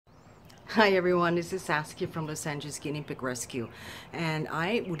Hi everyone, this is Saskia from Los Angeles Guinea Pig Rescue, and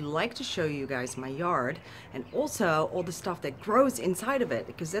I would like to show you guys my yard and also all the stuff that grows inside of it,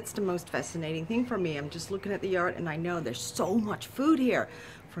 because that's the most fascinating thing for me. I'm just looking at the yard and I know there's so much food here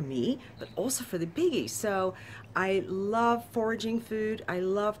for me, but also for the piggies. So I love foraging food. I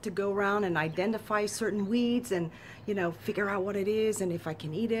love to go around and identify certain weeds and, you know, figure out what it is and if I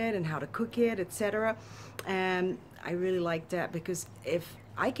can eat it and how to cook it, etc. And I really like that because if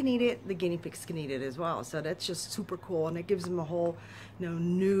I can eat it, the guinea pigs can eat it as well. So that's just super cool, and it gives them a whole,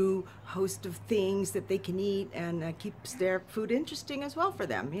 new host of things that they can eat, and keeps their food interesting as well for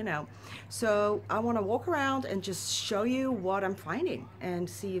them, So I want to walk around and just show you what I'm finding and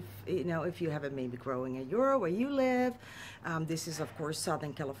see if if you have it maybe growing at where you live. This is of course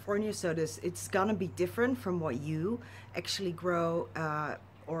Southern California, so it's gonna be different from what you actually grow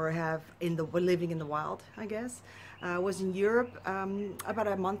or have living in the wild, I guess. I was in Europe about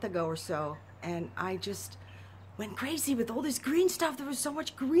a month ago or so, and I just went crazy with all this green stuff. There was so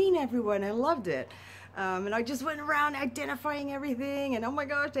much green everywhere, and I loved it. And I just went around identifying everything, and oh my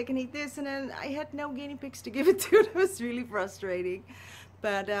gosh, I can eat this, and then I had no guinea pigs to give it to. It was really frustrating.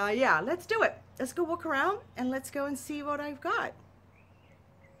 But yeah, let's do it. Let's go walk around, and let's go and see what I've got.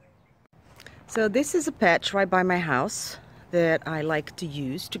 So this is a patch right by my house that I like to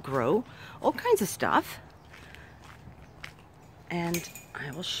use to grow all kinds of stuff. And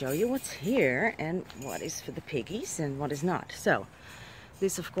I will show you what's here and what is for the piggies and what is not. So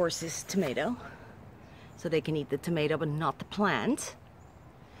this of course is tomato, so they can eat the tomato but not the plant.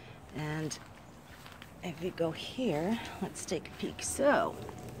 And if we go here, let's take a peek. So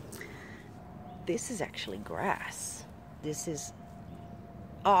this is actually grass. This is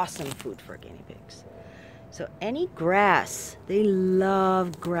awesome food for guinea pigs. So any grass, they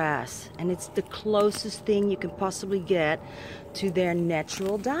love grass, and it's the closest thing you can possibly get to their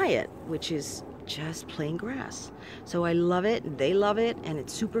natural diet, which is just plain grass. So I love it, they love it, and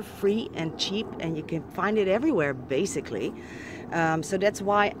it's super free and cheap, and you can find it everywhere basically. So that's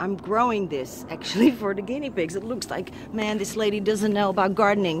why I'm growing this actually for the guinea pigs. It looks like, man, this lady doesn't know about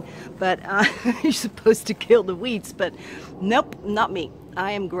gardening, but you're supposed to kill the weeds, but nope, not me.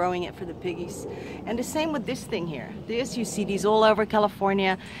 I am growing it for the piggies. And the same with this thing here. This, you see these all over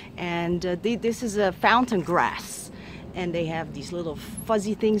California, and this is a fountain grass. And they have these little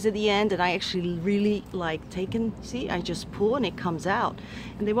fuzzy things at the end, and I actually really like see, I just pull and it comes out.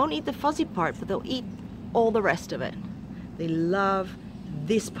 And they won't eat the fuzzy part, but they'll eat all the rest of it. They love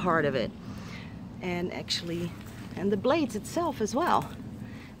this part of it. And actually, and the blades itself as well.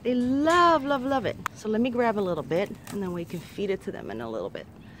 They love, love, love it. So let me grab a little bit, and then we can feed it to them in a little bit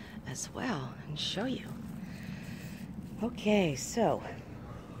as well and show you. Okay, so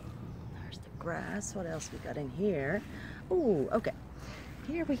there's the grass. What else we got in here? Oh, okay.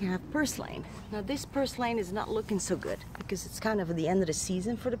 Here we have purslane. Now this purslane is not looking so good because it's kind of the end of the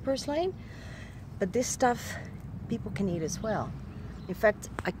season for the purslane. But this stuff people can eat as well. In fact,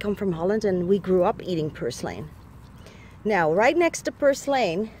 I come from Holland and we grew up eating purslane. Now, right next to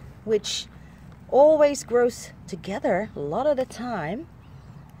purslane, which always grows together a lot of the time,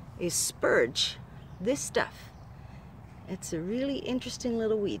 is spurge. This stuff. It's a really interesting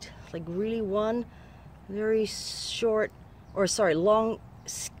little weed. Like really one very long,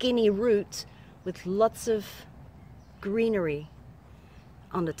 skinny root with lots of greenery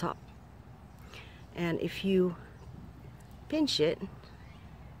on the top. And if you pinch it,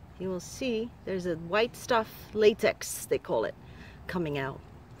 you will see there's a white stuff, latex they call it, coming out.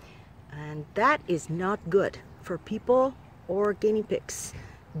 And that is not good for people or guinea pigs.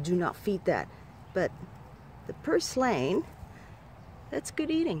 Do not feed that. But the purslane, that's good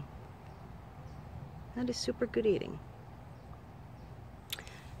eating. That is super good eating.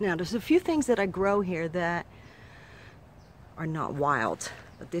 Now there's a few things that I grow here that are not wild,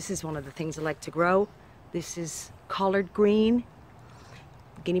 but this is one of the things I like to grow. This is collard green.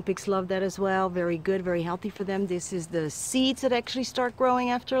 Guinea pigs love that as well. Very good, very healthy for them. This is the seeds that actually start growing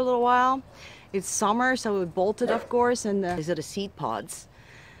after a little while. It's summer, so it bolted, of course, and these are the seed pods.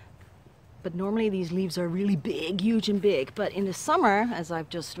 But normally these leaves are really big, huge and big. But in the summer, as I've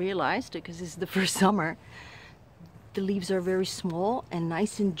just realized, because this is the first summer, the leaves are very small and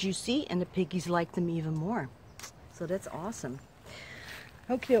nice and juicy, and the piggies like them even more. So that's awesome.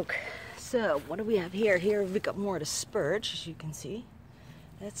 Okie doke. So what do we have here? Here we got more of the spurge, as you can see.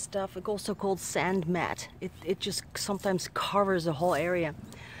 That stuff, it's also called sand mat. It just sometimes covers the whole area.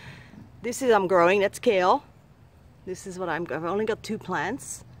 This is I'm growing, that's kale. This is what I've only got 2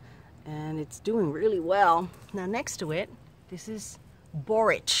 plants, and it's doing really well. Now next to it, this is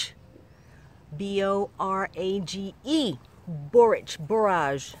borage. B-O-R-A-G-E.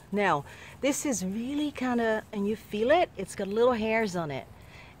 Borage. Now, this is really kind of, and you feel it, it's got little hairs on it.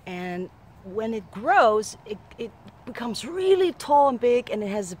 And when it grows, it becomes really tall and big, and it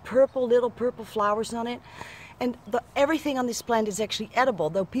has little purple flowers on it. And everything on this plant is actually edible,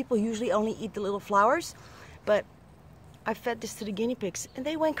 though people usually only eat the little flowers. But I fed this to the guinea pigs, and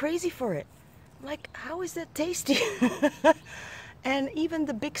they went crazy for it. I'm like, how is that tasty? And even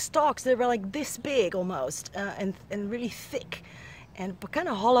the big stalks, they were like this big almost, and really thick. And kind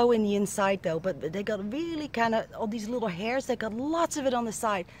of hollow in the inside though, but they got really kind of, all these little hairs, they got lots of it on the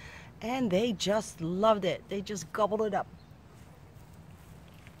side. And they just loved it. They just gobbled it up.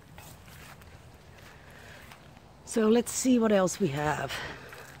 So let's see what else we have.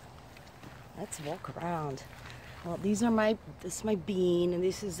 Let's walk around. Well, this is my bean, and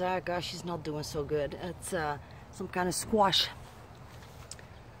this is, gosh, she's not doing so good. It's some kind of squash.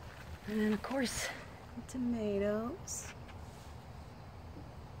 And then of course, tomatoes.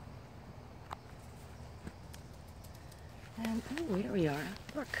 And oh, here we are.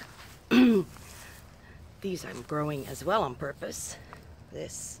 Look. These I'm growing as well on purpose.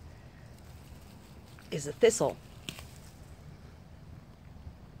 This is a thistle.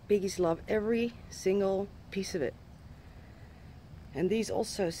 Piggies love every single piece of it. And these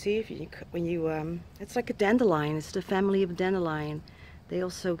also, see, if you, when you, it's like a dandelion. It's the family of dandelion. They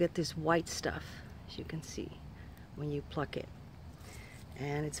also get this white stuff, as you can see, when you pluck it.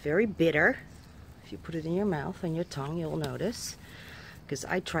 And it's very bitter. If you put it in your mouth, on your tongue, you'll notice. Because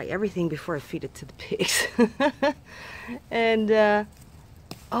I try everything before I feed it to the pigs. And,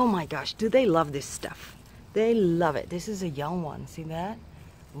 oh my gosh, do they love this stuff. They love it. This is a young one, see that?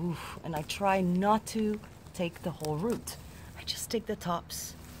 Oof. And I try not to take the whole root. I just take the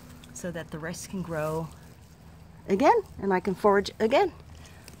tops so that the rest can grow again, and I can forage again.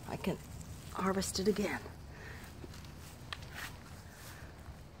 I can harvest it again.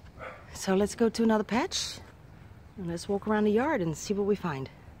 So let's go to another patch and let's walk around the yard and see what we find.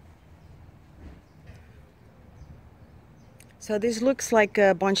 So this looks like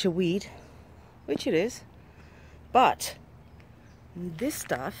a bunch of weed, which it is, but this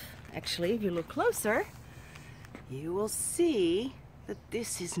stuff, actually, if you look closer, you will see that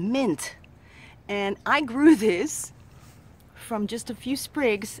this is mint. And I grew this from just a few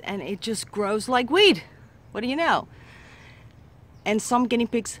sprigs, and it just grows like weed. What do you know? And some guinea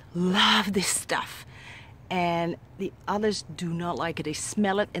pigs love this stuff, and the others do not like it. They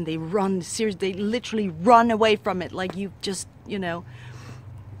smell it and they run. Seriously, they literally run away from it, like you just, you know,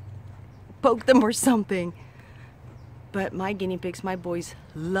 poke them or something. But my guinea pigs, my boys,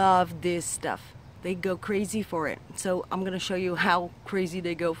 love this stuff. They go crazy for it. So I'm gonna show you how crazy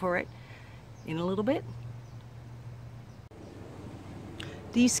they go for it in a little bit.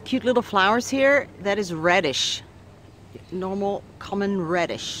 These cute little flowers here, that is radish. Normal, common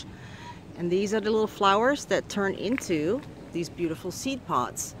radish. And these are the little flowers that turn into these beautiful seed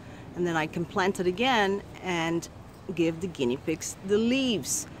pods. And then I can plant it again and give the guinea pigs the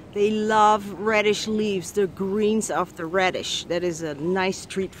leaves. They love radish leaves, the greens of the radish. That is a nice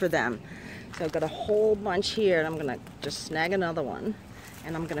treat for them. So I've got a whole bunch here, and I'm gonna just snag another one,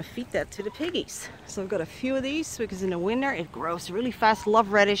 and I'm gonna feed that to the piggies. So I've got a few of these because in the winter it grows really fast.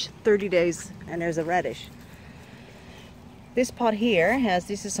 Love radish, 30 days, and there's a radish. This pot here has,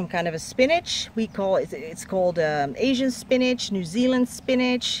 this is some kind of a spinach. We call it, it's called Asian spinach, New Zealand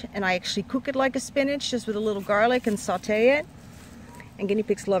spinach, and I actually cook it like a spinach, just with a little garlic and saute it. And guinea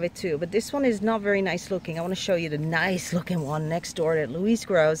pigs love it too. But this one is not very nice looking. I want to show you the nice looking one next door that Louise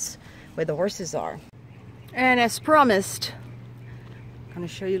grows, where the horses are. And as promised, I'm going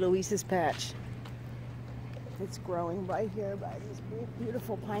to show you Louise's patch. It's growing right here by this big,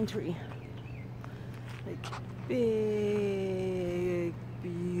 beautiful pine tree. Like big,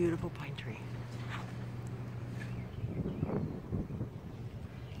 beautiful pine tree.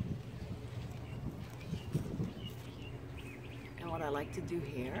 And what I like to do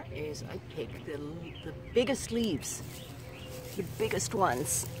here is I pick the biggest leaves, the biggest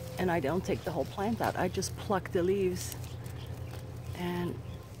ones, and I don't take the whole plant out. I just pluck the leaves. And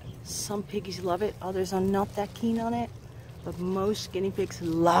some piggies love it, others are not that keen on it, but most guinea pigs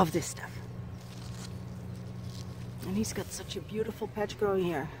love this stuff. And he's got such a beautiful patch growing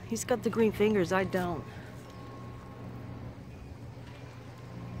here. He's got the green fingers, I don't.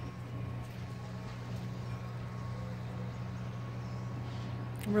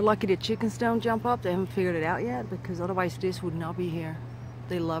 We're lucky the chickens don't jump up. They haven't figured it out yet, because otherwise this would not be here.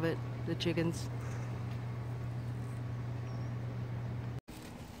 They love it, the chickens.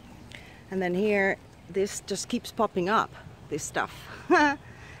 And then here, this just keeps popping up, this stuff.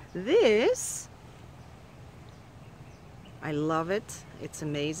 This I love it. It's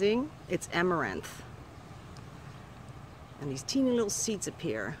amazing. It's Amaranth. And these teeny little seeds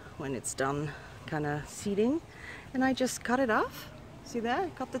appear when it's done kind of seeding. And I just cut it off. See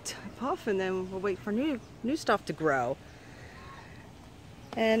that? Cut the tip off, and then we'll wait for new stuff to grow.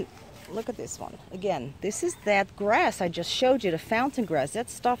 And look at this one. Again, this is that grass I just showed you, the fountain grass. That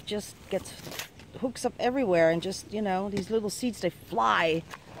stuff just hooks up everywhere, and just, you know, these little seeds, they fly.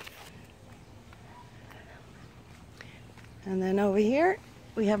 And then over here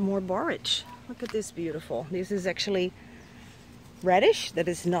we have more borage. Look at this beautiful. This is actually radish that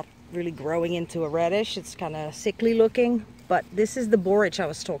is not really growing into a radish. It's kind of sickly looking, but this is the borage I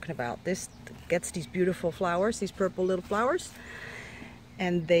was talking about. This gets these beautiful flowers, these purple little flowers,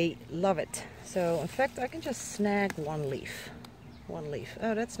 and they love it. So in fact, I can just snag one leaf. One leaf.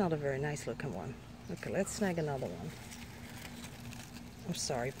 Oh, that's not a very nice looking one. Okay, let's snag another one. I'm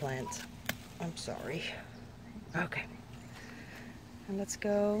sorry, plant. I'm sorry. Okay. And let's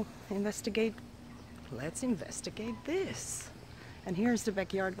go investigate. Let's investigate this. And here's the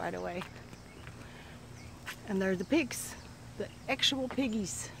backyard, by the way. And there are the pigs. The actual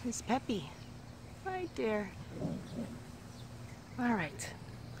piggies. It's Peppy. Right there. Alright.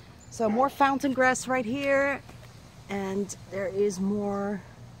 So more fountain grass right here. And there is more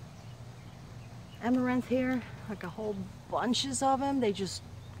amaranth here. Like a whole bunches of them. They just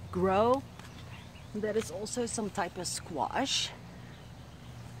grow. And that is also some type of squash.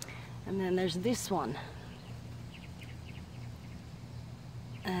 And then there's this one.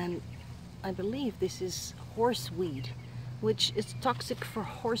 And I believe this is horseweed, which is toxic for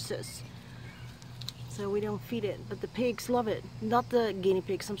horses. So we don't feed it, but the pigs love it. Not the guinea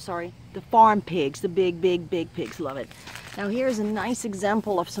pigs, I'm sorry. The farm pigs, the big pigs love it. Now here's a nice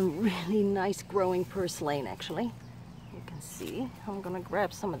example of some really nice growing purslane, actually. You can see. I'm gonna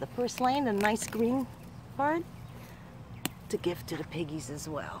grab some of the purslane, the nice green part, to give to the piggies as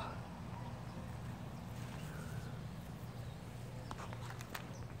well.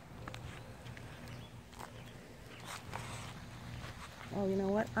 Oh, you know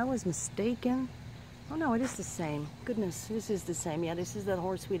what? I was mistaken. Oh no, it is the same. Goodness, this is the same. Yeah, this is that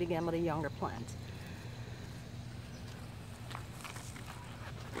horseweed again, but a younger plant.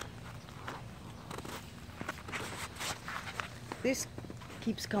 This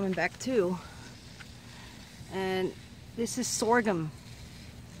keeps coming back too. And this is sorghum.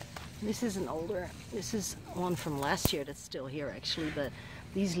 This is an older, this is one from last year that's still here actually, but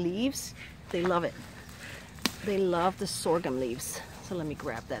these leaves, they love it. They love the sorghum leaves. So let me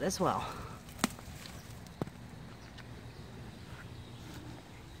grab that as well.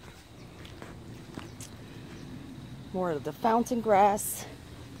 More of the fountain grass,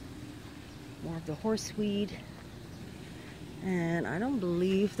 more of the horseweed, and I don't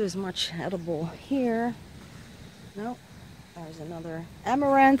believe there's much edible here. No, there's another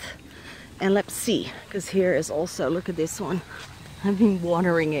amaranth, and let's see, because here is also, look at this one. I've been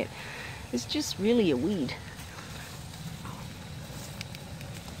watering it. It's just really a weed.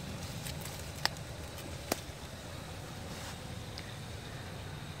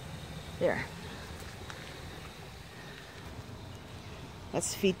 There.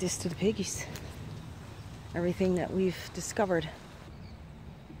 Let's feed this to the piggies. Everything that we've discovered.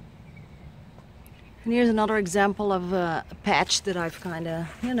 And here's another example of a patch that I've kind of,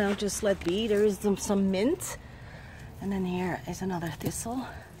 you know, just let be. There is some mint. And then here is another thistle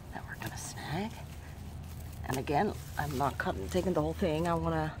that we're gonna snag. And again, I'm not taking the whole thing. I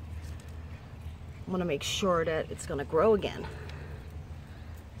wanna make sure that it's gonna grow again.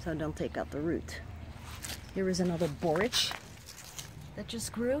 So don't take out the root. Here is another borage that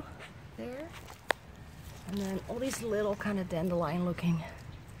just grew there. And then all these little kind of dandelion looking.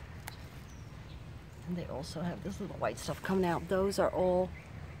 And they also have this little white stuff coming out. Those are all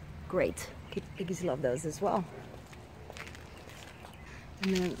great. Piggies love those as well.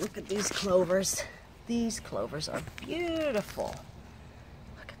 And then look at these clovers. These clovers are beautiful.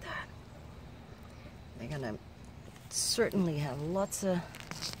 Look at that. They're gonna certainly have lots of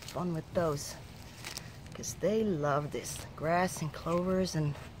fun with those, because they love this grass and clovers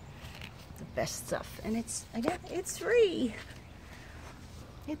and the best stuff. And it's, again, it's free.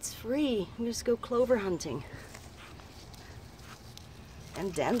 It's free. You just go clover hunting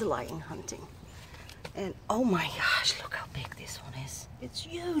and dandelion hunting. And oh my gosh, look how big this one is. It's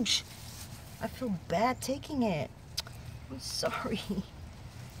huge. I feel bad taking it. I'm sorry.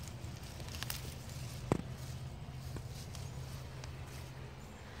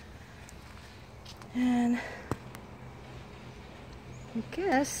 And I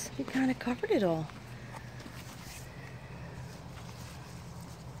guess we kind of covered it all.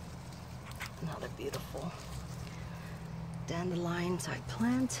 Another beautiful. dandelions I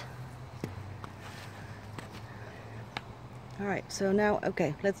plant. All right, so now,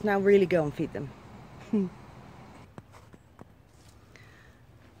 okay, let's now really go and feed them.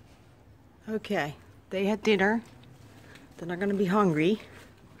 Okay, they had dinner. They're not gonna be hungry.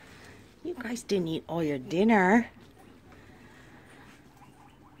 You guys didn't eat all your dinner.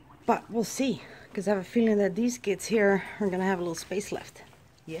 But we'll see, because I have a feeling that these kids here are gonna have a little space left.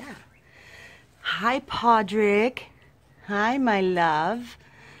 Yeah. Hi, Podrick. Hi, my love.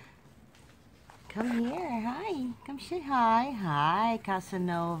 Come here. Hi. Come say hi. Hi,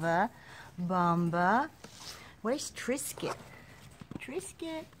 Casanova. Bamba. Where's Trisket?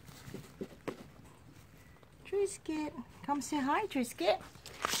 Trisket. Trisket. Come say hi, Trisket.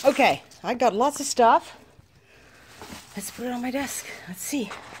 Okay, I got lots of stuff. Let's put it on my desk. Let's see.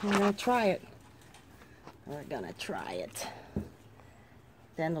 I'm gonna try it. We're gonna try it.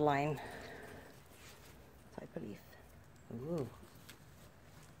 Dandelion type of leaf. Ooh.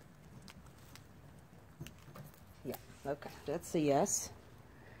 Yeah, okay, that's a yes.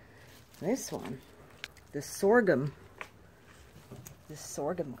 This one, the sorghum. The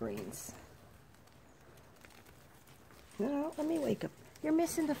sorghum greens. No, let me wake up. You're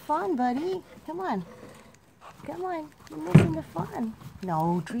missing the fun, buddy. Come on. Come on, you're missing the fun.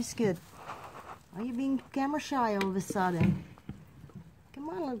 No, tree's good. Why are you being camera shy all of a sudden? Come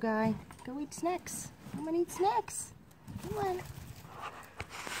on, little guy. Go eat snacks. I'm gonna eat snacks. Come on.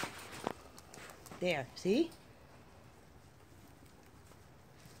 There, see?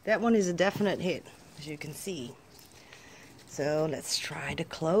 That one is a definite hit, as you can see. So let's try the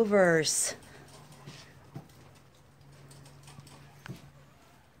clovers.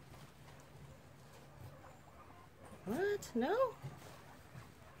 What? No?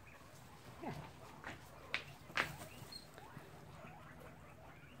 Here.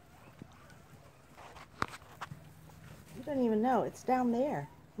 You don't even know. It's down there.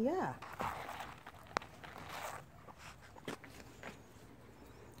 Yeah.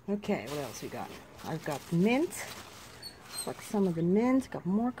 Okay, what else we got? I've got mint. Like some of the mint. Got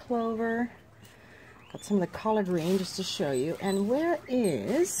more clover. Got some of the collard green just to show you. And where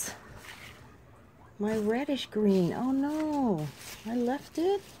is my radish green? Oh no, I left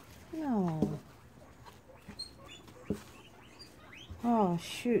it? No. Oh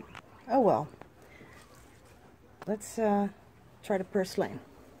shoot. Oh well. Let's try the Purslane.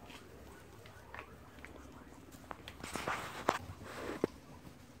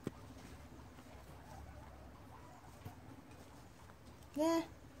 Yeah.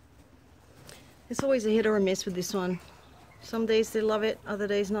 It's always a hit or a miss with this one. Some days they love it, other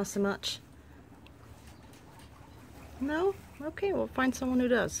days not so much. No? Okay, we'll find someone who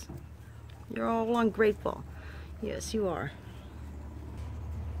does. You're all ungrateful. Yes, you are.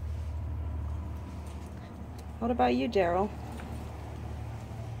 What about you, Daryl?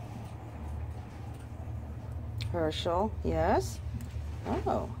 Herschel, yes.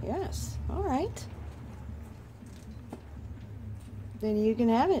 Oh, yes. All right. Then you can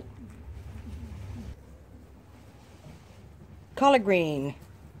have it. Collard green.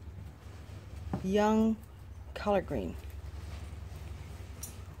 Young collard green.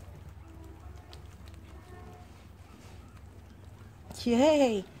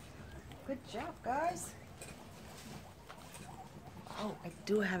 Yay! Good job, guys. Oh, I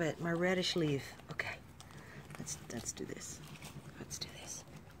do have it. My radish leaf. Okay, let's do this. Let's do this.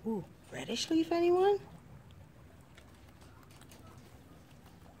 Ooh, radish leaf, anyone?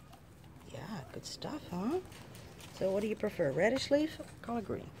 Yeah, good stuff, huh? So what do you prefer, radish leaf or collard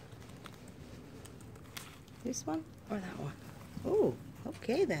green? This one or that one? Ooh,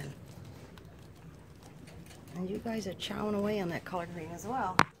 okay then. And you guys are chowing away on that collard green as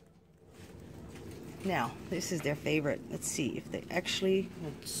well. Now, this is their favorite. Let's see if they actually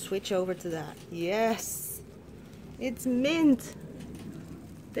switch over to that. Yes, it's mint.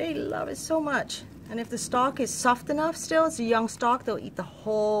 They love it so much. And if the stalk is soft enough still, it's a young stalk, they'll eat the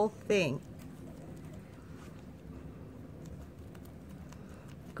whole thing.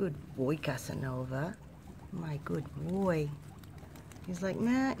 Good boy, Casanova. My good boy. He's like,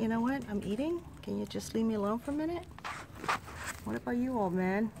 man, you know what? I'm eating. Can you just leave me alone for a minute? What about you, old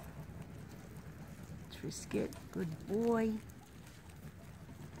man? Trisket, good boy.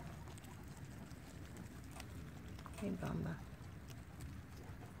 Hey, Bamba.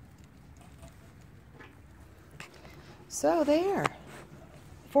 So there,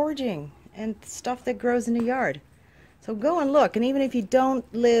 foraging and stuff that grows in the yard. So go and look, and even if you don't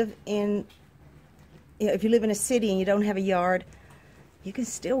live in, if you live in a city and you don't have a yard, you can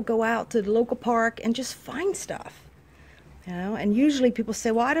still go out to the local park and just find stuff. You know, and usually people say,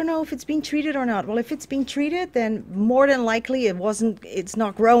 well, I don't know if it's been treated or not. Well, if it's been treated, then more than likely it's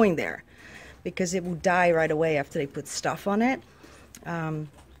not growing there, because it will die right away after they put stuff on it.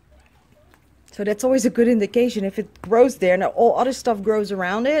 So that's always a good indication. If it grows there and all other stuff grows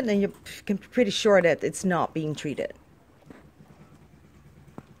around it, then you can be pretty sure that it's not being treated.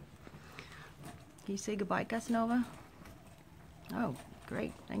 Can you say goodbye, Casanova? Oh,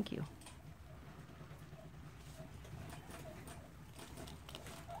 great, thank you.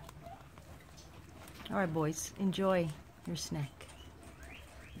 All right, boys, enjoy your snack.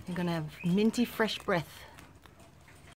 You're gonna have minty fresh breath.